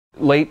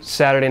late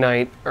Saturday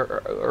night,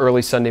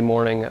 early Sunday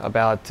morning,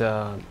 about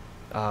 10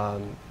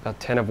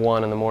 of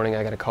 1 in the morning,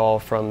 I got a call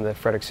from the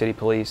Frederick City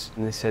Police,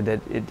 and they said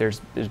that there's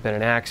been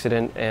an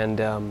accident and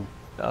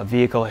a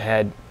vehicle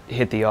had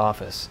hit the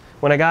office.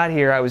 When I got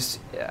here, I was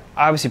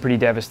obviously pretty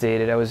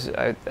devastated.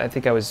 I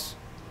think I was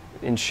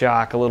in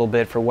shock a little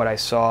bit for what I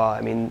saw.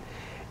 I mean,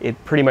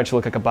 it pretty much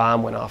looked like a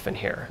bomb went off in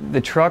here.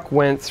 The truck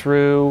went in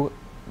through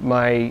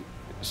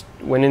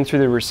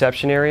the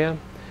reception area,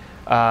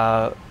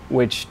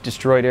 which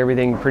destroyed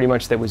everything pretty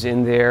much that was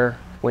in there.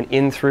 Went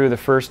in through the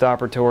first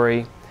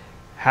operatory,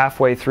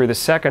 halfway through the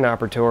second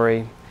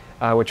operatory,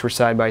 which were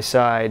side by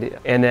side,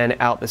 and then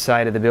out the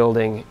side of the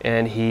building.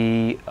 And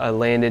he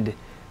landed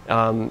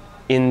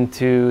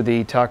into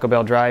the Taco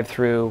Bell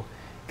drive-through,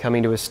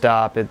 coming to a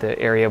stop at the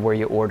area where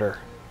you order.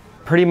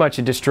 Pretty much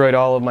it destroyed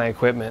all of my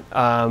equipment.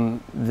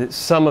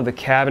 Some of the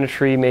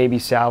cabinetry may be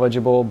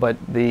salvageable, but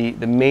the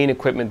main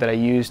equipment that I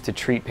used to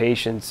treat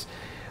patients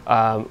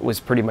was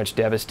pretty much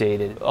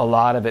devastated. A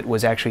lot of it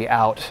was actually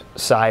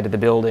outside of the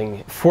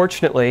building.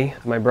 Fortunately,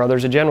 my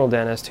brother's a general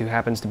dentist who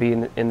happens to be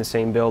in the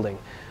same building.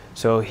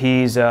 So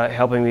he's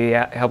helping me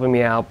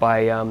out by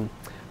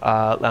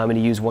allowing me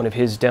to use one of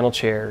his dental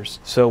chairs.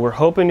 So we're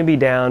hoping to be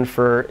down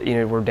for,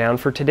 we're down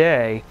for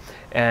today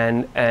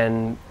and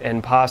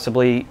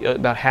possibly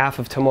about half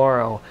of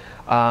tomorrow.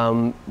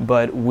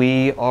 But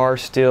we are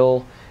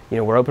still,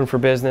 we're open for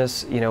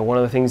business. One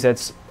of the things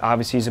that's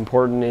obviously is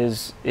important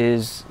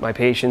is my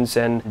patients,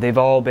 and they've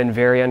all been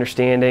very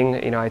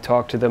understanding. I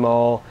talked to them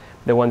all,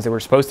 the ones that were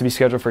supposed to be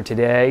scheduled for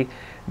today.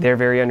 They're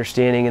very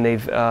understanding, and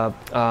they've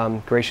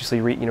graciously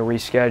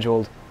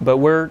rescheduled. But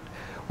we're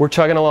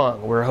chugging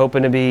along. We're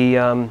hoping to be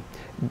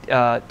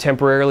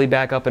temporarily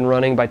back up and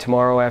running by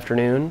tomorrow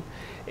afternoon,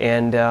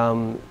 and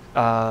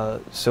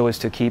so as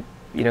to keep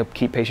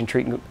patient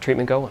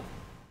treatment going.